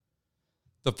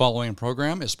The following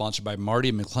program is sponsored by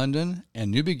Marty McClendon and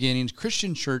New Beginnings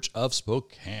Christian Church of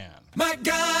Spokane. My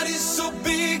God is so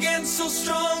big and so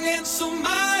strong and so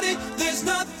mighty, there's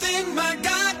nothing my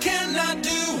God cannot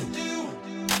do.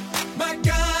 My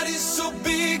God is so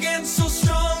big and so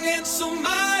strong and so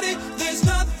mighty, there's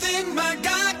nothing my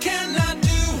God cannot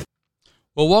do.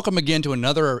 Well, welcome again to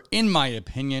another In My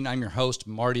Opinion. I'm your host,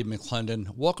 Marty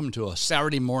McClendon. Welcome to a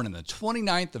Saturday morning, the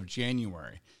 29th of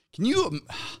January.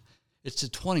 It's the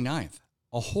 29th.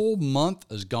 A whole month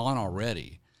is gone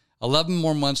already. 11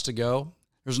 more months to go.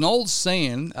 There's an old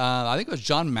saying, I think it was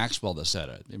John Maxwell that said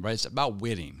it, right? It's about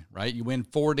winning, right? You win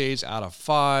 4 days out of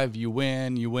 5, you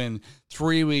win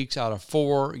 3 weeks out of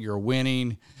 4, you're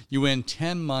winning. You win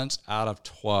 10 months out of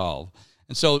 12.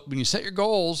 And so when you set your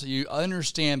goals, you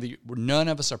understand that none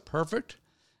of us are perfect,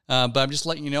 but I'm just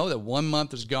letting you know that 1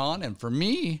 month is gone. And for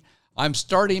me, I'm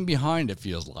starting behind, it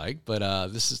feels like, but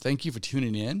thank you for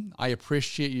tuning in. I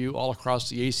appreciate you all across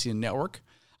the ACN network.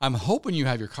 I'm hoping you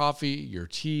have your coffee, your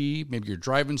tea, maybe you're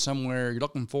driving somewhere, you're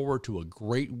looking forward to a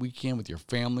great weekend with your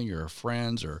family or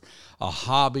friends or a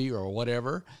hobby or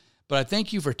whatever. But I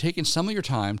thank you for taking some of your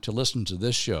time to listen to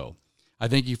this show. I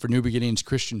thank you for New Beginnings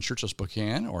Christian Church of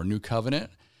Spokane or New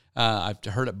Covenant. I've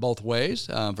heard it both ways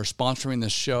for sponsoring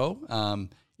this show.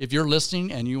 If you're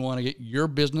listening and you want to get your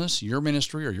business, your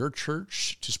ministry, or your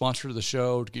church to sponsor the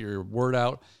show, to get your word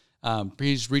out,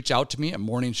 please reach out to me at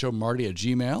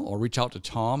morningshowmarty@gmail.com or reach out to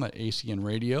Tom at ACN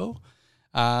Radio.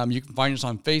 You can find us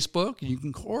on Facebook.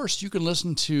 You can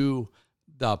listen to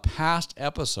the past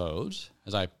episodes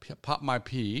as I pop my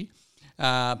pee.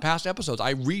 Past episodes,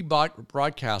 I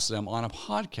rebroadcast them on a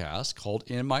podcast called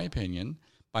In My Opinion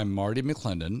by Marty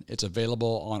McClendon. It's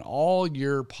available on all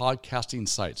your podcasting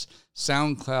sites,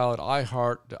 SoundCloud,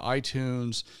 iHeart,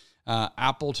 iTunes,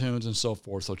 Apple Tunes, and so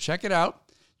forth. So check it out.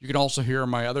 You can also hear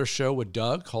my other show with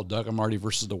Doug called Doug and Marty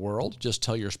versus the World. Just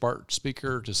tell your smart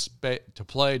speaker to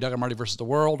play Doug and Marty versus the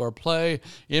World or play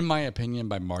In My Opinion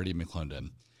by Marty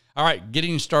McClendon. All right,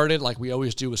 getting started like we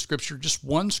always do with Scripture. Just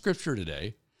one Scripture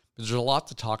today. There's a lot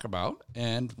to talk about,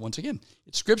 and once again,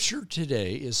 Scripture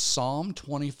today is Psalm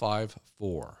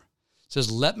 25:4. It says,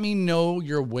 "Let me know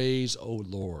your ways, O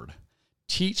Lord.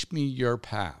 Teach me your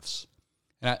paths."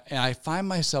 And I find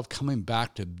myself coming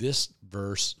back to this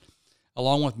verse,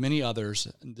 along with many others,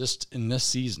 in this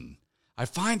season. I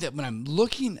find that when I'm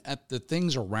looking at the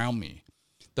things around me,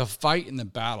 the fight and the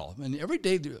battle, and every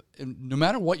day, no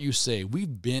matter what you say,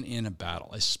 we've been in a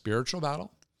battle, a spiritual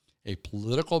battle, a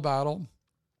political battle,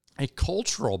 a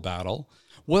cultural battle.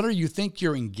 Whether you think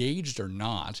you're engaged or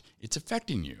not, it's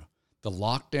affecting you. The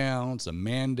lockdowns, the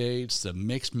mandates, the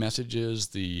mixed messages,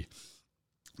 the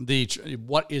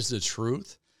what is the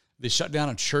truth? The shutdown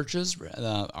of churches,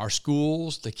 our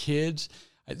schools, the kids.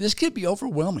 This could be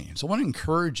overwhelming. So I want to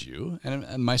encourage you,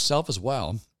 and myself as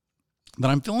well, that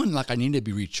I'm feeling like I need to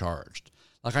be recharged.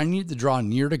 Like I need to draw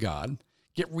near to God,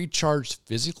 get recharged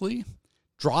physically,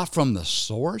 draw from the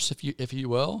source, if you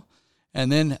will, and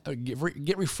then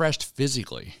get refreshed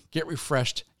physically, get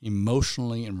refreshed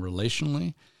emotionally and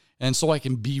relationally, and so I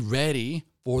can be ready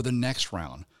for the next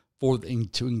round,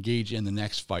 to engage in the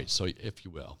next fight, so if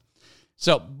you will.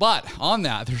 So, but on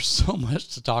that, there's so much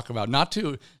to talk about. Not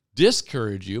to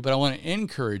discourage you, but I want to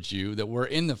encourage you that we're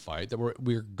in the fight, that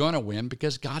we're going to win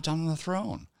because God's on the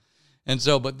throne. And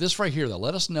so, but this right here, that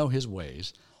let us know his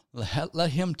ways, let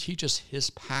him teach us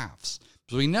his paths.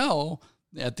 So we know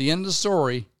at the end of the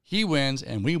story, he wins,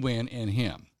 and we win in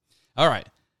him. All right,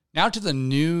 now to the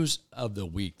news of the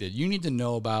week that you need to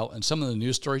know about, and some of the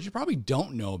news stories you probably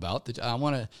don't know about that I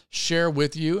want to share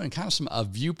with you, and kind of a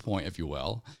viewpoint, if you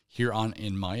will, here on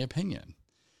In My Opinion.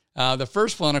 The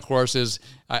first one, of course, is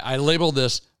I labeled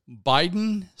this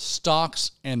Biden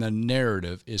stocks and the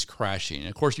narrative is crashing. And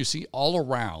of course, you see all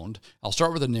around. I'll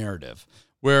start with the narrative,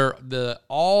 where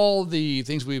all the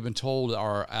things we've been told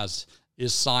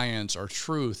is science or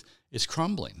truth is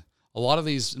crumbling. A lot of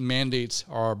these mandates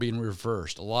are being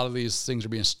reversed. A lot of these things are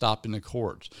being stopped in the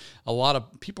courts. A lot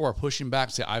of people are pushing back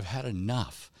and say, I've had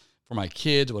enough for my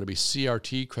kids, whether it be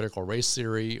CRT, critical race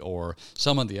theory, or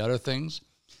some of the other things.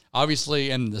 Obviously,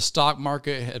 and the stock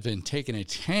market has been taking a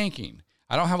tanking.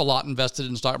 I don't have a lot invested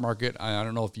in the stock market. I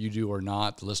don't know if you do or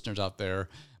not, the listeners out there.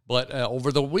 But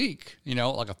over the week, like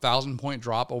 1,000-point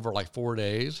drop over like 4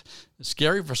 days. It's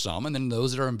scary for some. And then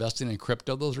those that are investing in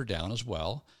crypto, those are down as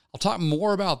well. I'll talk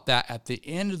more about that at the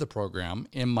end of the program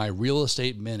in my Real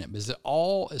Estate Minute, because it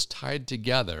all is tied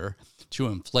together to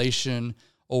inflation,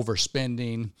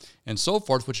 overspending, and so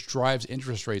forth, which drives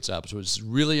interest rates up. So it's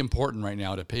really important right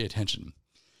now to pay attention.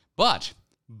 But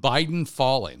Biden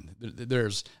falling.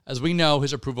 As we know,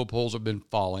 his approval polls have been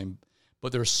falling.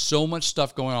 but there's so much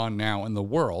stuff going on now in the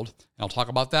world, and I'll talk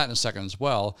about that in a second as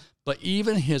well, but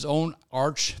even his own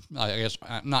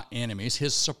not enemies,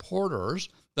 his supporters,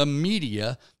 the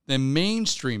media, the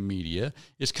mainstream media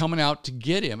is coming out to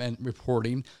get him and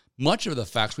reporting much of the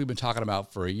facts we've been talking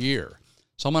about for a year.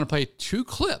 So I'm going to play two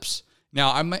clips.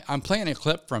 Now, I'm playing a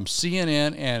clip from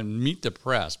CNN and Meet the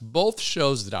Press, both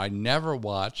shows that I never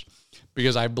watch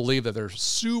because I believe that they're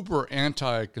super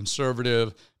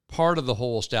anti-conservative, part of the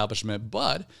whole establishment.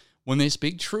 But when they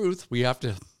speak truth, we have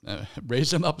to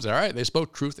raise them up and say, all right, they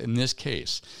spoke truth in this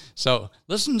case. So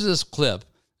listen to this clip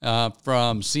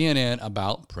from CNN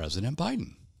about President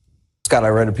Biden. Scott, I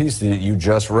read a piece that you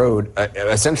just wrote,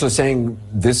 essentially saying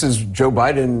this is Joe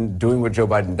Biden doing what Joe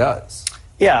Biden does.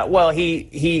 Yeah, well,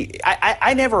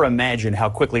 I never imagined how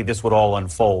quickly this would all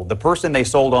unfold. The person they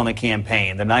sold on the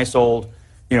campaign, the nice old,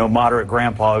 moderate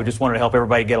grandpa who just wanted to help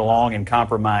everybody get along and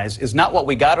compromise, is not what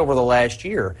we got over the last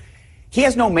year. He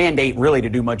has no mandate really to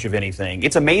do much of anything.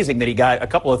 It's amazing that he got a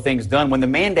couple of things done when the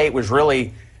mandate was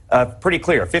really pretty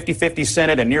clear. 50-50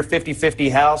 Senate, a near 50-50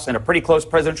 House, and a pretty close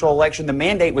presidential election. The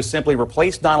mandate was simply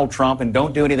replace Donald Trump and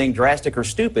don't do anything drastic or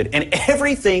stupid. And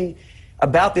everything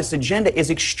about this agenda is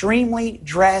extremely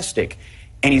drastic.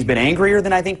 And he's been angrier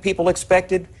than I think people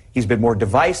expected. He's been more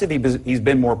divisive. He's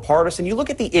been more partisan. You look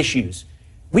at the issues.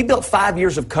 We built 5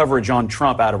 years of coverage on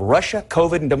Trump out of Russia,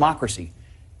 COVID, and democracy.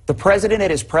 The president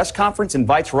at his press conference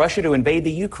invites Russia to invade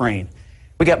the Ukraine.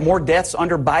 We got more deaths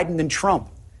under Biden than Trump.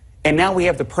 And now we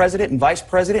have the president and vice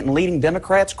president and leading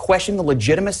Democrats question the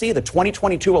legitimacy of the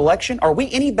 2022 election. Are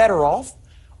we any better off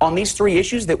on these three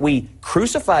issues that we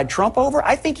crucified Trump over?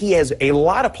 I think he has a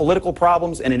lot of political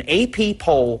problems, and an AP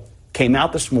poll came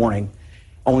out this morning.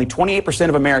 Only 28%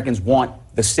 of Americans want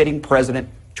the sitting president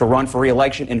to run for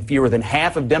re-election, and fewer than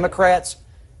half of Democrats.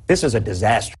 This is a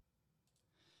disaster.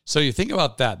 So you think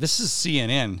about that. This is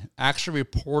CNN actually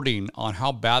reporting on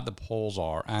how bad the polls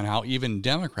are and how even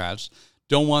Democrats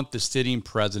don't want the sitting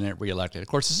president reelected. Of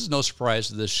course, this is no surprise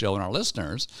to this show and our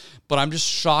listeners, but I'm just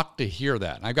shocked to hear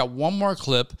that. And I've got one more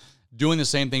clip doing the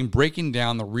same thing, breaking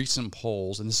down the recent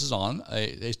polls, and this is on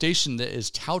a station that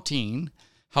is touting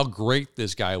how great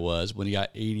this guy was when he got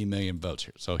 80 million votes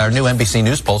here. So our new NBC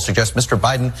News poll suggests Mr.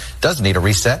 Biden does need a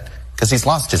reset because he's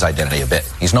lost his identity a bit.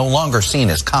 He's no longer seen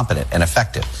as competent and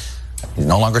effective. He's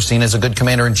no longer seen as a good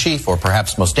commander-in-chief, or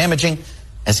perhaps most damaging,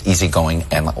 as easygoing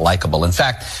and likable. In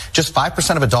fact, just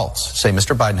 5% of adults say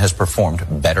Mr. Biden has performed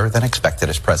better than expected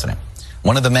as president.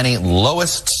 One of the many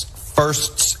lowests,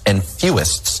 firsts, and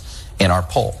fewest in our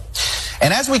poll.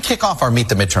 And as we kick off our Meet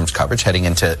the Midterms coverage heading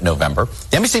into November,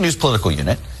 the NBC News political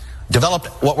unit developed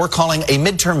what we're calling a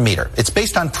midterm meter. It's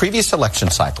based on previous election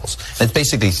cycles. And it's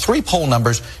basically 3 poll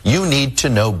numbers you need to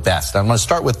know best. I'm going to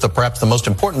start with perhaps the most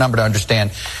important number to understand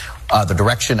the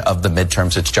direction of the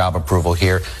midterms. It's job approval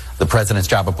here. The president's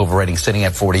job approval rating sitting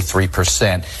at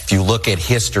 43%. If you look at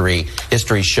history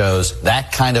shows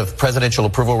that kind of presidential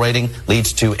approval rating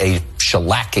leads to a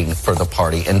shellacking for the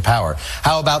party in power.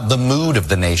 How about the mood of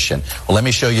the nation? Well, let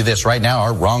me show you this right now.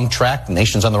 Our wrong track, the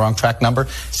nation's on the wrong track number,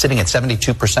 sitting at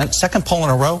 72%. Second poll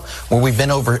in a row where we've been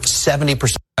over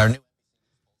 70%.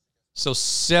 So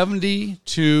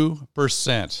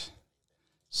 72%.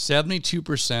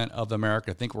 72% of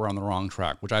America think we're on the wrong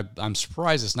track, which I'm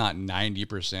surprised it's not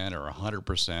 90% or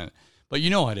 100%. But you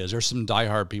know how it is. There's some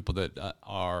diehard people that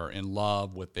are in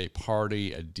love with a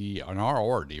party, a D, an R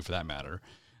or a D for that matter.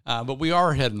 But we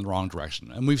are heading in the wrong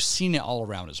direction, and we've seen it all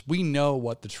around us. We know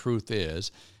what the truth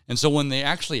is. And so when they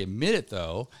actually admit it,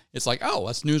 though, it's like, oh,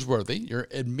 that's newsworthy. You're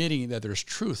admitting that there's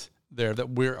truth there, that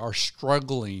we are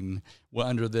struggling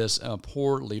under this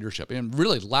poor leadership and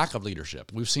really lack of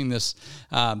leadership. We've seen this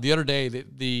the other day.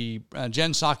 The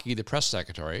Jen Psaki, the press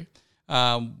secretary,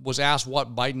 was asked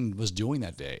what Biden was doing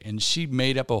that day, and she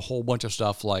made up a whole bunch of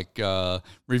stuff like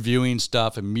reviewing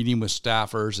stuff and meeting with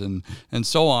staffers and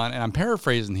so on. And I'm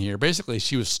paraphrasing here. Basically,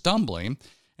 she was stumbling,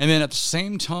 and then at the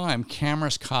same time,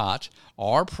 cameras caught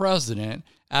our president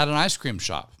at an ice cream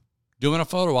shop doing a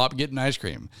photo op, getting ice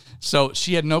cream. So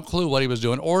she had no clue what he was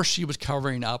doing, or she was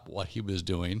covering up what he was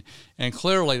doing, and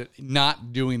clearly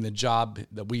not doing the job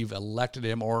that we've elected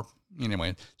him, or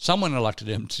anyway, someone elected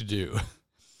him to do.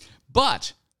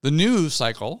 But the news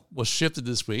cycle was shifted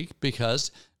this week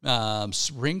because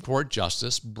Supreme Court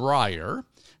Justice Breyer,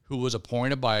 who was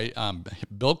appointed by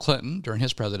Bill Clinton during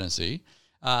his presidency,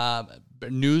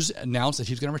 news announced that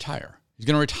he's going to retire. He's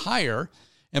going to retire.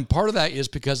 And part of that is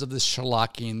because of this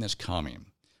shellacking that's coming.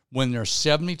 When there's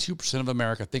 72% of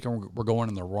America thinking we're going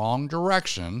in the wrong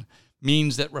direction,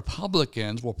 means that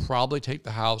Republicans will probably take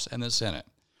the House and the Senate.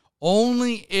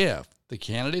 only if the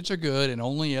candidates are good and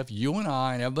only if you and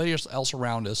I and everybody else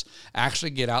around us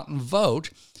actually get out and vote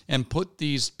and put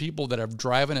these people that have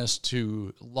driven us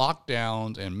to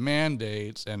lockdowns and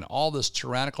mandates and all this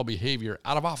tyrannical behavior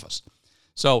out of office.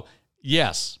 So,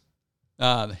 yes,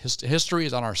 history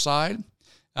is on our side.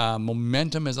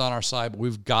 Momentum is on our side, but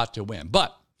we've got to win.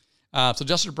 But, so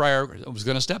Justice Breyer was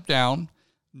going to step down.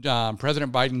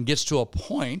 President Biden gets to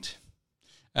appoint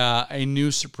a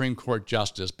new Supreme Court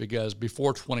justice because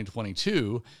before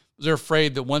 2022, they're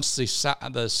afraid that once the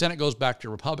Senate goes back to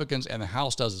Republicans and the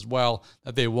House does as well,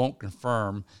 that they won't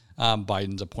confirm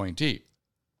Biden's appointee.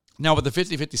 Now, with the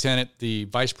 50-50 Senate, the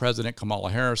Vice President, Kamala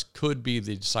Harris, could be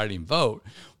the deciding vote,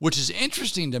 which is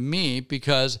interesting to me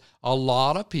because a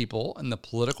lot of people in the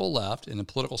political left, in the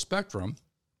political spectrum,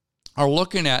 are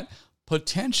looking at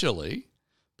potentially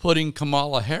putting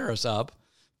Kamala Harris up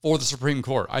for the Supreme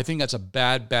Court. I think that's a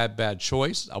bad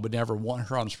choice. I would never want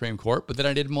her on the Supreme Court, but then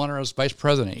I didn't want her as vice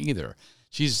president either.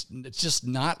 She's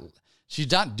not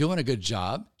doing a good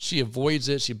job. She avoids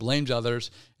it. She blames others,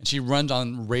 and she runs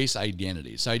on race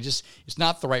identity. So it's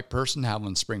not the right person to have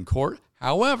on the Supreme Court.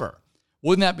 However,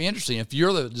 wouldn't that be interesting? If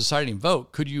you're the deciding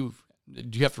vote, do you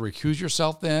have to recuse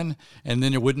yourself then? And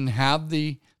then you wouldn't have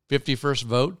the 51st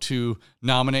vote to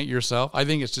nominate yourself? I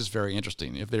think it's just very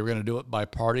interesting. If they were going to do it by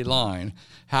party line,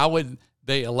 how would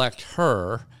they elect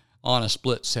her on a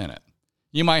split Senate?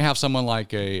 You might have someone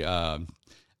like a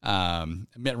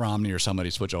Mitt Romney or somebody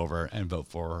switch over and vote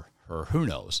for her. Who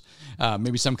knows?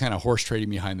 Maybe some kind of horse trading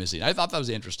behind the scenes. I thought that was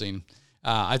interesting.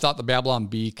 I thought the Babylon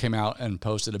Bee came out and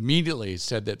posted immediately,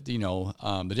 said that,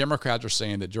 the Democrats are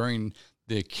saying that during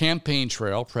the campaign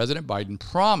trail, President Biden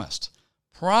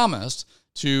promised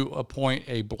to appoint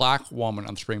a black woman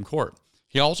on the Supreme Court.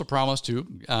 He also promised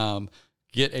to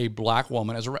get a black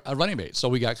woman as a running mate. So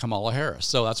we got Kamala Harris.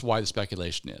 So that's why the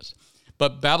speculation is.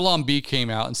 But Babylon Bee came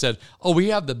out and said, we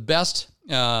have the best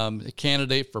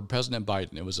candidate for President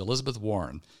Biden. It was Elizabeth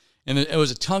Warren. And it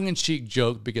was a tongue-in-cheek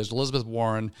joke because Elizabeth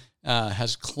Warren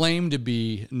has claimed to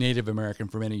be Native American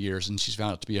for many years, and she's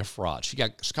found it to be a fraud. She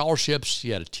got scholarships.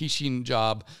 She had a teaching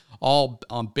job, all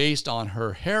based on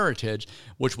her heritage,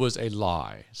 which was a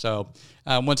lie. So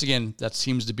once again, that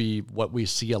seems to be what we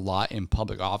see a lot in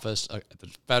public office at the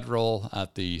federal,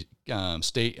 at the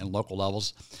state and local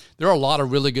levels. There are a lot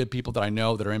of really good people that I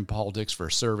know that are in politics for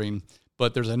serving,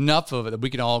 but there's enough of it that we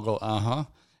can all go,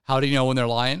 How do you know when they're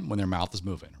lying? When their mouth is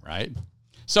moving, right?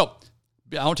 So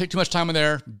I don't take too much time in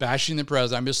there bashing the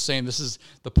president. I'm just saying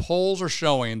the polls are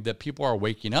showing that people are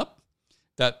waking up,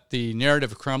 that the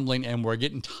narrative is crumbling, and we're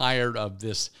getting tired of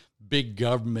this big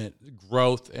government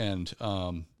growth and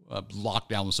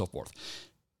lockdown and so forth.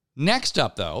 Next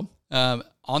up, though,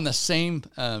 on the same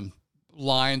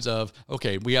lines of,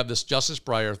 okay, we have this Justice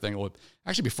Breyer thing. Well,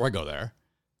 actually, before I go there,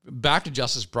 back to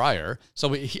Justice Breyer.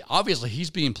 So obviously he's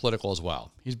being political as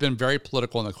well. He's been very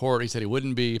political in the court. He said he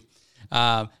wouldn't be.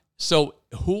 So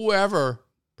whoever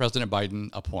President Biden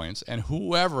appoints and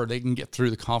whoever they can get through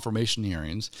the confirmation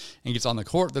hearings and gets on the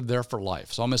court, they're there for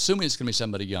life. So I'm assuming it's going to be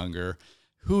somebody younger.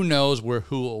 Who knows who it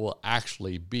will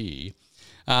actually be.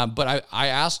 But I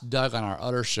asked Doug on our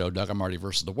other show, Doug and Marty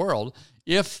versus the World,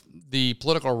 if the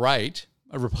political right,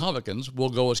 Republicans,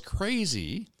 will go as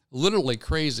crazy, literally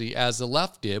crazy, as the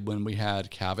left did when we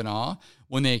had Kavanaugh,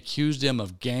 when they accused him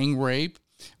of gang rape,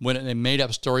 when they made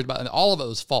up stories about it. And all of it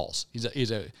was false.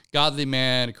 He's a godly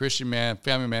man, a Christian man,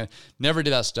 family man, never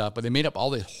did that stuff, but they made up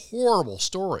all these horrible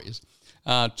stories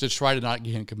to try to not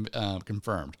get him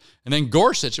confirmed. And then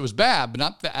Gorsuch, it was bad, but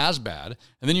not as bad.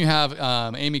 And then you have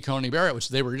Amy Coney Barrett, which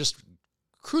they were just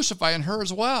crucifying her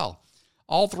as well.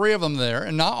 All three of them there,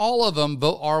 and not all of them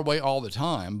vote our way all the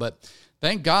time, but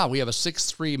thank God we have a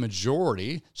 6-3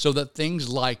 majority so that things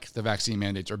like the vaccine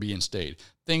mandates are being stayed.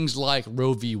 Things like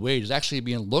Roe v. Wade is actually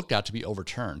being looked at to be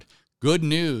overturned. Good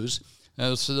news.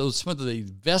 So those some of the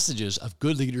vestiges of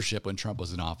good leadership when Trump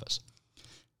was in office.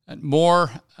 And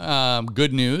more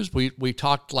good news. We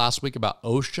talked last week about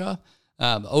OSHA.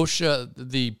 OSHA,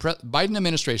 the Biden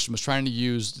administration was trying to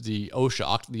use the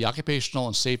OSHA, the Occupational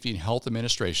and Safety and Health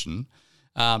Administration,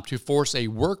 to force a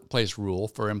workplace rule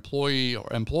for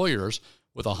employers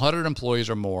with 100 employees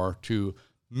or more to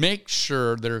make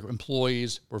sure their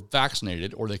employees were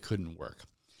vaccinated or they couldn't work.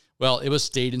 Well, it was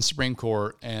stayed in Supreme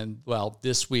Court, and,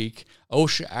 this week,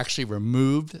 OSHA actually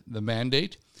removed the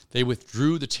mandate. They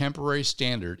withdrew the temporary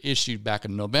standard issued back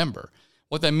in November.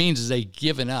 What that means is they've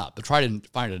given up. They're trying to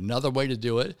find another way to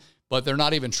do it, but they're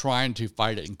not even trying to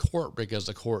fight it in court because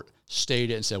the court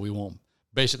stayed it and said we won't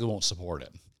support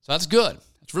it. So that's good.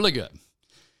 That's really good.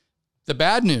 The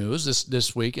bad news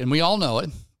this week, and we all know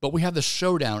it, but we have the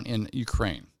showdown in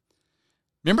Ukraine.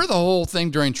 Remember the whole thing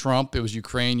during Trump? It was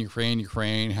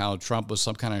Ukraine, how Trump was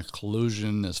some kind of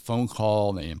collusion, this phone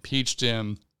call, and they impeached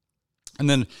him. And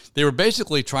then they were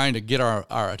basically trying to get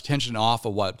our attention off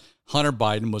of what Hunter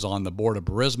Biden was on the board of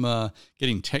Burisma,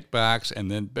 getting kickbacks,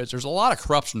 but there's a lot of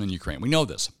corruption in Ukraine. We know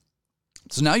this.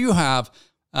 So now you have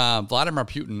Vladimir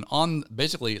Putin on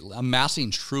basically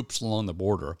amassing troops along the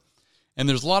border. And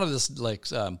there's a lot of this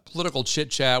political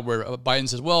chit-chat where Biden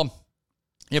says, well,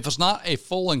 if it's not a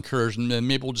full incursion, then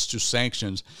maybe we'll just do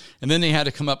sanctions. And then they had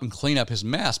to come up and clean up his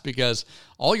mess because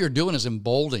all you're doing is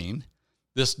emboldening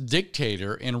this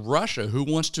dictator in Russia who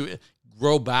wants to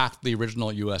grow back the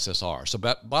original USSR. So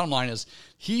bottom line is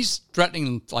he's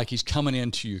threatening like he's coming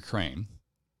into Ukraine.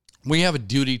 We have a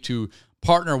duty to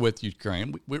partner with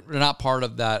Ukraine. We're not part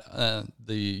of that,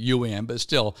 the UN, but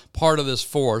still part of this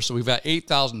force. So we've got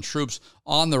 8,000 troops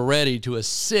on the ready to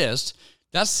assist.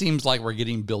 That seems like we're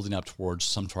building up towards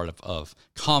some sort of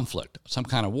conflict, some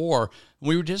kind of war.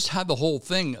 We just had the whole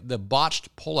thing, the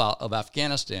botched pullout of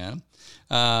Afghanistan,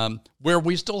 where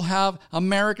we still have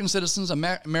American citizens,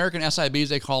 American SIBs,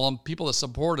 they call them, people that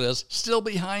supported us, still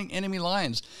behind enemy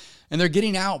lines. And they're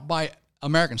getting out by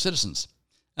American citizens,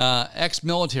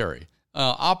 ex-military,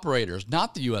 operators,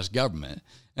 not the U.S. government.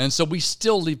 And so we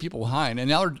still leave people behind. And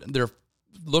now they're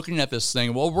looking at this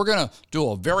thing, well, we're going to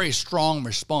do a very strong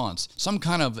response, some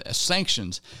kind of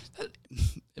sanctions.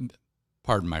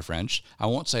 Pardon my French. I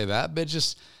won't say that, but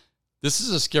this is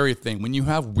a scary thing. When you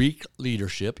have weak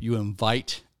leadership, you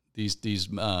invite these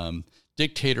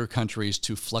dictator countries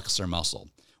to flex their muscle,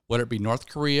 whether it be North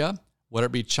Korea, whether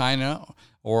it be China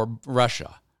or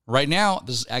Russia. Right now,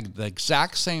 this is at the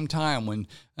exact same time when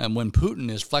Putin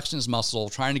is flexing his muscle,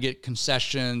 trying to get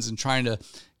concessions and trying to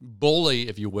bully,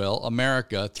 if you will,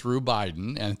 America through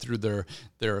Biden and through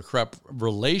their corrupt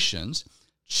relations.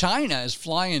 China is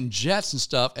flying jets and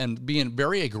stuff and being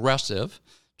very aggressive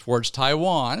towards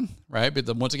Taiwan, right?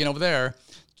 But once again over there,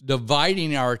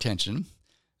 dividing our attention,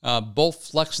 both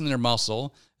flexing their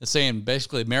muscle and saying,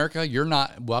 basically, America, you're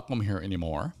not welcome here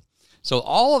anymore. So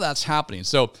all of that's happening.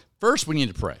 So first, we need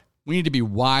to pray. We need to be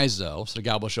wise, though, so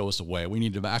God will show us the way. We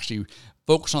need to actually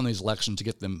focus on these elections to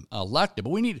get them elected,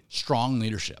 but we need strong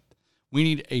leadership. We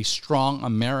need a strong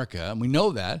America, and we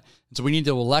know that. And so we need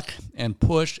to elect and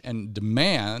push and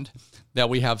demand that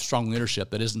we have strong leadership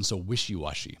that isn't so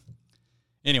wishy-washy.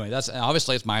 Anyway, that's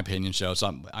obviously it's my opinion show,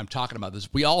 so I'm talking about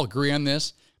this. We all agree on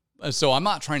this, so I'm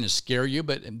not trying to scare you,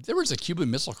 but there was a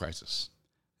Cuban Missile Crisis.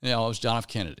 It was John F.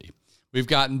 Kennedy. We've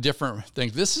gotten different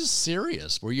things. This is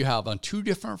serious, where you have on two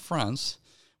different fronts,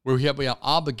 where we have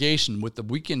obligation with the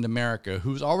weakened America,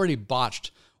 who's already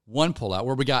botched one pullout,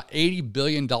 where we got $80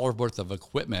 billion worth of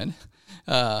equipment,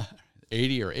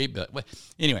 80 or 8 billion.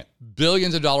 Anyway,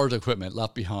 billions of dollars of equipment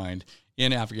left behind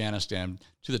in Afghanistan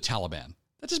to the Taliban.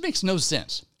 That just makes no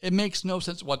sense. It makes no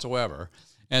sense whatsoever.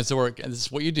 And so this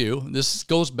is what you do. This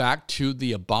goes back to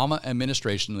the Obama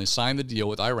administration. They signed the deal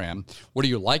with Iran. Whether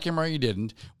you like him or you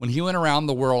didn't, when he went around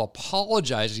the world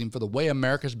apologizing for the way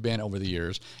America's been over the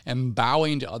years and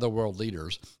bowing to other world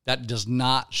leaders, that does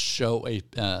not show a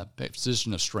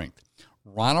position of strength.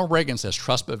 Ronald Reagan says,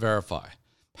 trust but verify.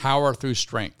 Power through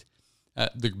strength.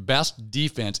 The best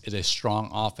defense is a strong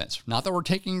offense. Not that we're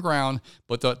taking ground,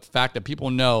 but the fact that people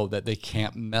know that they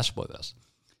can't mess with us.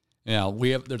 You know,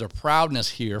 there's a proudness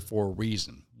here for a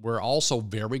reason. We're also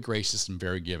very gracious and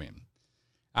very giving.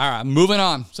 All right, moving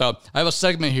on. So I have a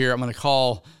segment here I'm going to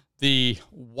call the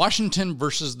Washington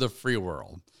versus the free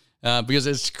world, because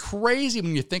it's crazy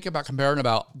when you think about comparing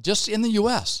about just in the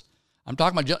U.S. I'm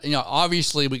talking about,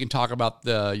 obviously we can talk about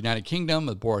the United Kingdom.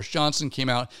 Boris Johnson came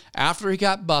out after he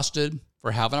got busted for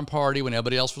having a party when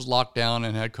everybody else was locked down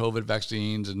and had COVID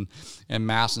vaccines and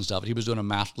masks and stuff. He was doing a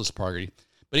maskless party.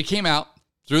 But he came out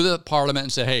through the parliament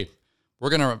and said, hey,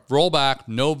 we're going to roll back,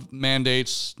 no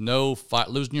mandates, no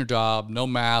losing your job, no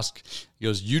mask. He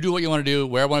goes, you do what you want to do,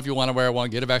 wear one if you want to wear one,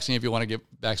 get a vaccine if you want to get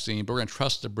a vaccine, but we're going to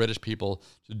trust the British people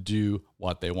to do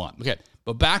what they want. Okay,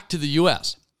 but back to the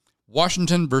U.S.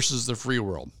 Washington versus the free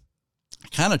world.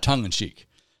 Kind of tongue-in-cheek.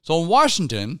 So in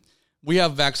Washington, we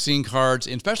have vaccine cards,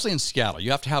 especially in Seattle.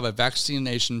 You have to have a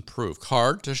vaccination proof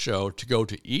card to show to go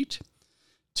to eat,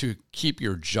 to keep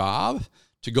your job,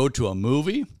 to go to a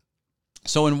movie.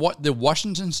 So in what the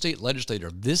Washington State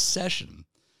Legislature this session,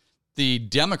 the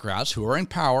Democrats, who are in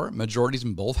power, majorities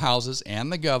in both houses,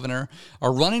 and the governor,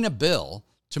 are running a bill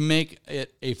to make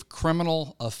it a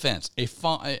criminal offense.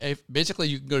 Basically,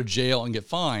 you can go to jail and get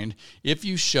fined if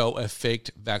you show a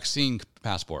faked vaccine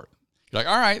passport. You're like,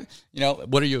 all right,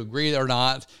 whether you agree or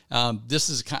not,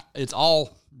 it's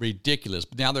all ridiculous.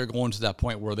 But now they're going to that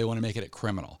point where they want to make it a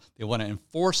criminal. They want to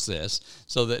enforce this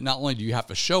so that not only do you have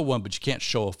to show one, but you can't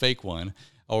show a fake one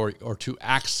or to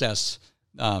access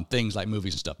things like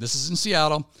movies and stuff. This is in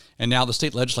Seattle, and now the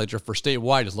state legislature for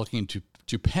statewide is looking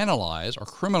to penalize or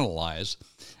criminalize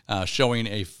showing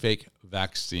a fake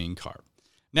vaccine card.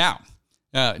 Now,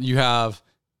 you have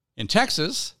in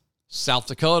Texas, South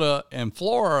Dakota, and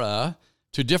Florida,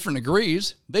 to different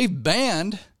degrees, they've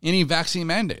banned any vaccine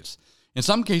mandates. In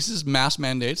some cases, mass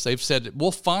mandates, they've said,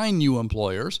 we'll fine you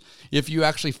employers if you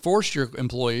actually force your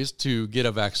employees to get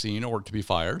a vaccine or to be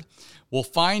fired. We'll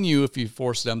fine you if you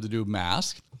force them to do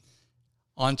masks.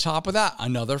 On top of that,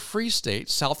 another free state,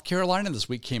 South Carolina, this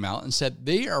week came out and said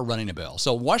they are running a bill.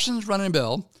 So Washington's running a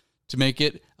bill to make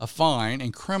it a fine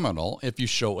and criminal if you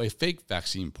show a fake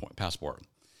vaccine passport.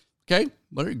 Okay,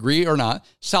 whether you agree or not,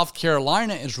 South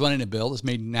Carolina is running a bill that's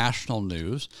made national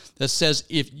news that says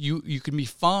if you can be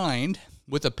fined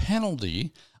with a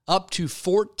penalty up to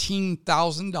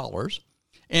 $14,000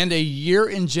 and a year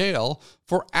in jail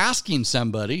for asking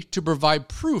somebody to provide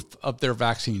proof of their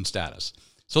vaccine status.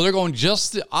 So they're going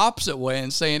just the opposite way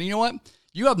and saying, you know what?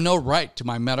 You have no right to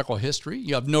my medical history.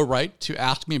 You have no right to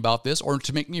ask me about this or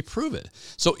to make me prove it.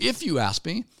 So if you ask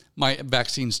me my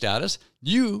vaccine status,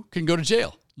 you can go to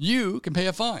jail. You can pay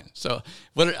a fine. So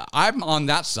I'm on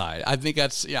that side. I think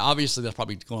that's, obviously that's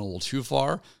probably going a little too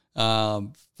far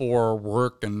for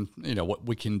work and, what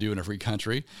we can do in a free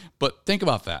country. But think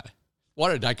about that.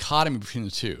 What a dichotomy between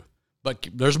the two. But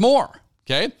there's more,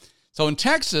 okay? So in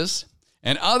Texas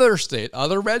and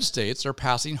other red states are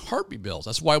passing heartbeat bills.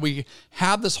 That's why we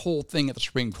have this whole thing at the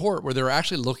Supreme Court where they're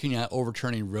actually looking at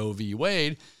overturning Roe v.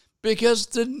 Wade, because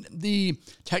the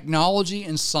technology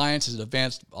and science has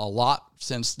advanced a lot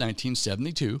since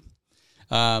 1972.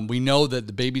 We know that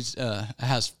the baby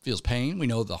feels pain. We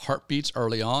know the heartbeats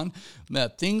early on.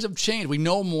 That things have changed. We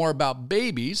know more about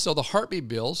babies, so the heartbeat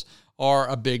bills are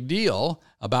a big deal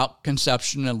about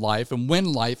conception and life and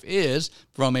when life is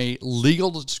from a legal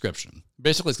description.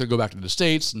 Basically, it's going to go back to the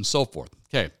states and so forth.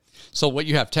 Okay, so what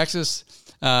you have Texas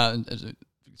and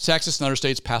other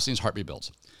states passing these heartbeat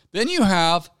bills. Then you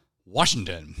have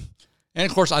Washington. And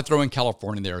of course, I throw in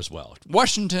California there as well.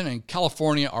 Washington and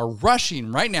California are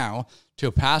rushing right now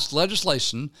to pass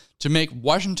legislation to make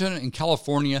Washington and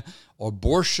California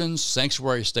abortion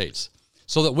sanctuary states,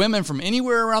 so that women from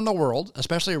anywhere around the world,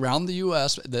 especially around the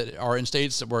U.S. that are in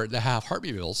states that have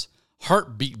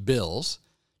heartbeat bills,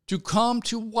 to come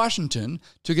to Washington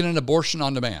to get an abortion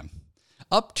on demand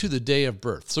up to the day of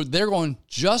birth. So they're going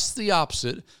just the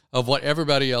opposite of what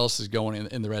everybody else is going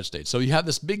in the red states. So you have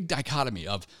this big dichotomy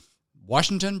of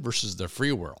Washington versus the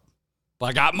free world. But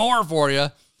I got more for you.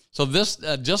 So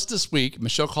just this week,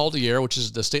 Michelle Caldier, which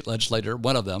is the state legislator,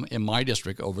 one of them in my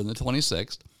district over in the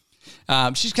 26th,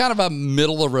 she's kind of a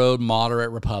middle-of-the-road,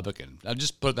 moderate Republican. I'll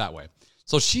just put it that way.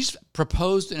 So she's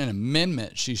proposed an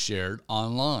amendment she shared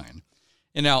online.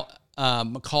 And now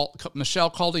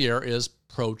Michelle Caldier is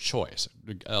pro-choice.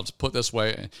 I'll just put it this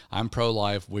way. I'm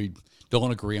pro-life. We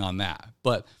don't agree on that.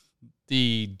 But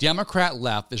the Democrat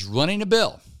left is running a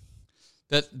bill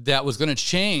that was going to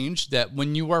change that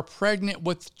when you are pregnant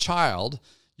with child,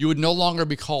 you would no longer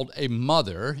be called a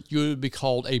mother. You would be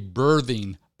called a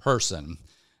birthing person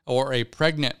or a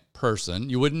pregnant person.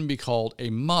 You wouldn't be called a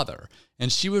mother. And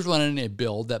she was running a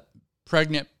bill that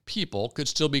pregnant people could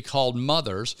still be called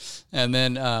mothers. And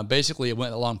then basically it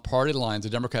went along party lines. The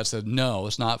Democrats said, no,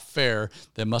 it's not fair.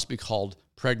 They must be called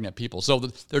pregnant people. So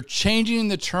they're changing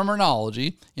the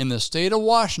terminology in the state of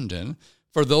Washington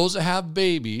for those that have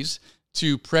babies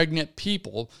to pregnant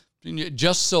people,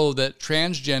 just so that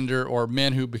transgender or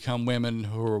men who become women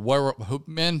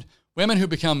women who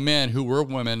become men who were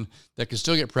women that can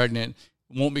still get pregnant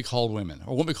won't be called women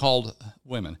or won't be called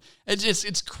women.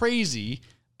 It's crazy,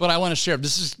 but I want to share.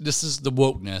 This is the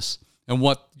wokeness and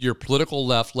what your political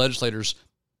left legislators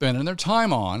spending their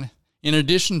time on, in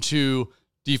addition to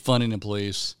defunding the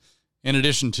police, in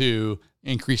addition to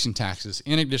increasing taxes,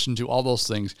 in addition to all those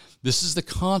things. This is the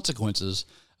consequences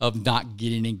of not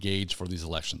getting engaged for these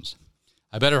elections.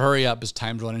 I better hurry up as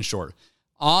time's running short.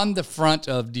 On the front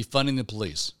of defunding the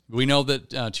police, we know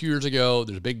that 2 years ago,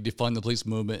 there's a big defund the police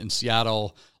movement in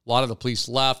Seattle. A lot of the police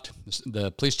left.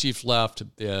 The police chiefs left.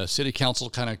 The city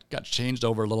council kind of got changed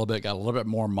over a little bit, got a little bit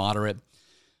more moderate.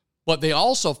 But they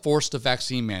also forced a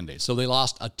vaccine mandate. So they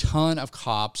lost a ton of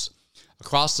cops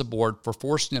across the board for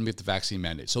forcing them to get the vaccine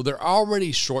mandate. So they're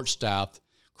already short-staffed.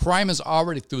 Crime is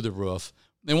already through the roof.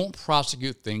 They won't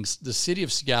prosecute things. The city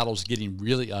of Seattle is getting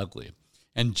really ugly.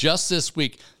 And just this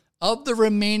week, of the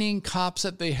remaining cops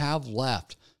that they have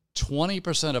left,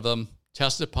 20% of them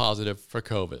tested positive for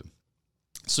COVID.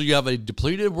 So you have a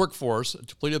depleted workforce, a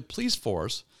depleted police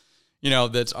force,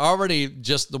 that's already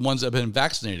just the ones that have been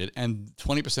vaccinated, and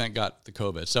 20% got the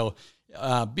COVID. So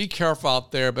be careful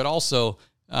out there, but also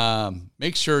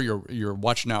make sure you're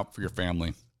watching out for your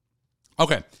family.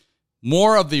 Okay,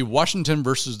 more of the Washington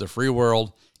versus the free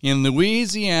world. In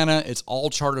Louisiana, it's all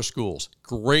charter schools.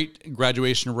 Great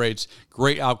graduation rates,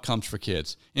 great outcomes for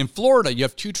kids. In Florida, you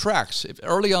have 2 tracks. If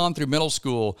early on through middle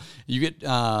school, you get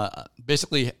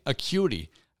basically acuity.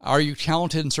 Are you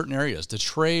talented in certain areas? The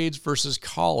trades versus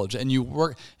college, and you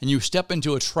work and you step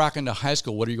into a track into high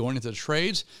school. What are you going into the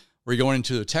trades? Are you going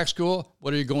into the tech school?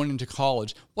 What are you going into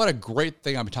college? What a great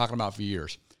thing I've been talking about for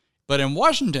years. But in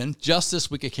Washington, just this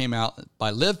week it came out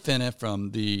by Liv Finna from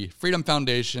the Freedom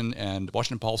Foundation and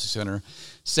Washington Policy Center,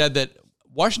 said that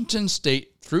Washington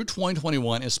State through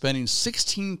 2021 is spending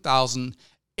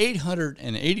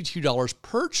 $16,882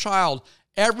 per child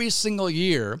every single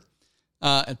year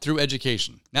through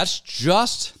education. That's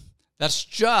just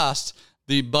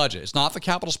the budget. It's not the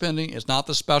capital spending. It's not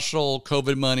the special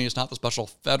COVID money. It's not the special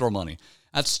federal money.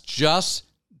 That's just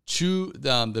to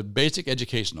the basic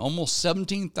education, almost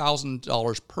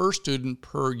 $17,000 per student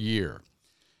per year.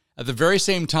 At the very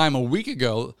same time, a week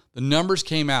ago, the numbers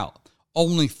came out.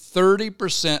 Only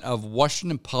 30% of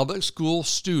Washington public school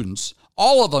students,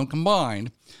 all of them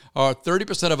combined,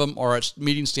 30% of them are at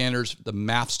meeting standards, the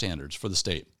math standards for the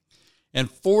state. And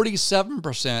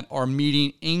 47% are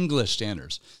meeting English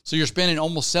standards. So you're spending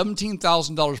almost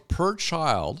 $17,000 per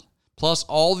child, plus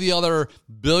all the other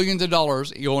billions of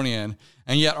dollars going in,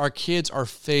 and yet our kids are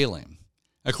failing.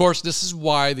 Of course, this is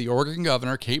why the Oregon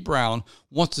governor, Kate Brown,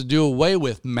 wants to do away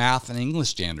with math and English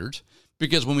standards,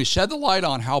 because when we shed the light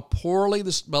on how poorly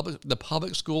the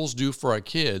public schools do for our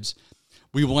kids,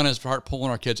 we want to start pulling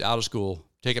our kids out of school,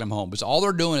 taking them home. Because all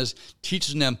they're doing is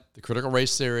teaching them the critical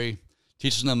race theory,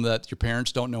 teaching them that your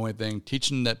parents don't know anything,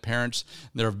 teaching that parents,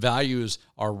 their values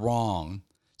are wrong.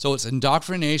 So it's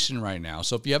indoctrination right now.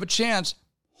 So if you have a chance,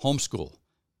 homeschool,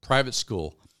 private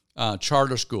school,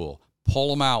 charter school, pull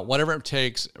them out, whatever it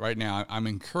takes right now. I'm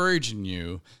encouraging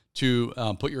you to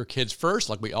put your kids first,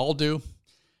 like we all do.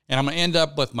 And I'm going to end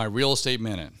up with my real estate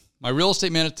minute. My real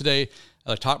estate minute today,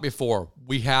 as I talked before,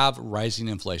 we have rising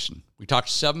inflation. We talked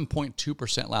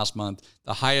 7.2% last month,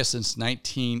 the highest since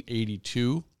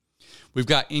 1982. We've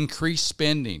got increased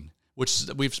spending, which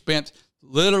we've spent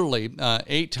literally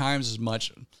 8 times as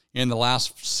much in the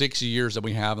last 6 years that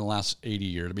we have in the last 80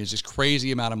 years. I mean, it's just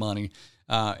crazy amount of money.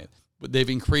 They've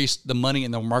increased the money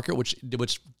in the market, which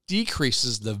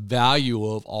decreases the value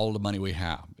of all the money we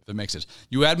have, if it makes sense.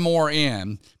 You add more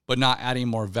in, but not adding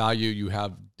more value, you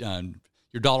have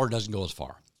your dollar doesn't go as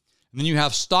far. And then you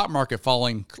have stock market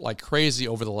falling like crazy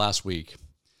over the last week.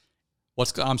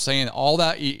 I'm saying all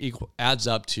that adds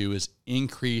up to is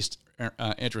increased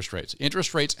interest rates.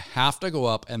 Interest rates have to go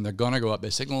up, and they're going to go up.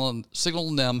 They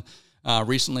signaled them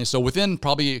recently. So within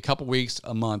probably a couple weeks,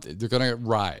 a month, they're going to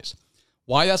rise.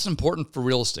 Why that's important for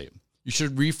real estate? You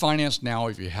should refinance now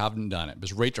if you haven't done it,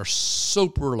 because rates are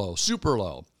super low.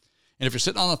 And if you're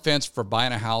sitting on the fence for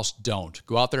buying a house, don't.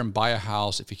 Go out there and buy a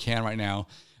house if you can right now.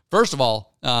 First of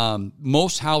all,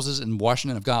 most houses in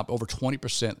Washington have gone up over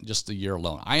 20% just the year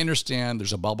alone. I understand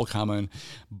there's a bubble coming,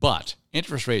 but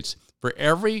interest rates, for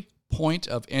every point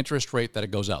of interest rate that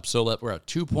it goes up, so we're at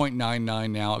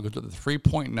 2.99 now, it goes to the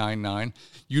 3.99,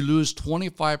 you lose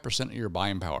 25% of your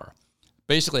buying power.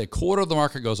 Basically, a quarter of the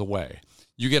market goes away.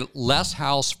 You get less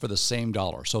house for the same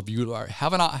dollar. So if you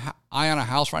have an eye on a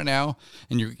house right now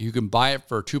and you can buy it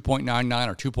for 2.99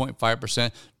 or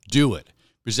 2.5%, do it.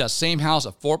 Because that same house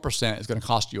at 4% is going to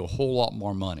cost you a whole lot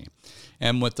more money.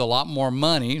 And with a lot more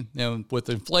money, and with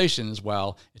inflation as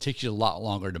well, it takes you a lot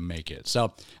longer to make it. So I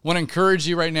want to encourage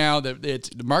you right now that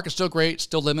the market's still great,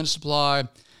 still limited supply,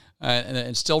 and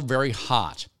it's still very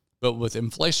hot. But with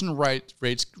inflation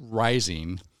rates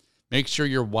rising, make sure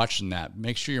you're watching that.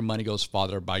 Make sure your money goes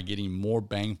farther by getting more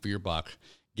bang for your buck.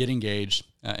 Get engaged,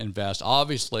 invest.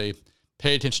 Obviously,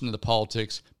 pay attention to the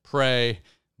politics, pray,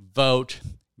 vote,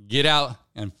 get out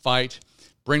and fight,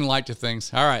 bring light to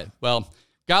things. All right, well,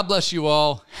 God bless you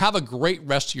all. Have a great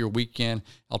rest of your weekend.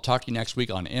 I'll talk to you next week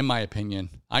on In My Opinion.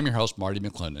 I'm your host, Marty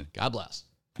McClendon. God bless.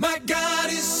 My God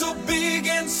is so big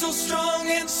and so strong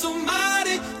and so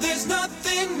mighty. There's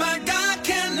nothing my God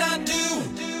cannot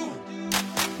do.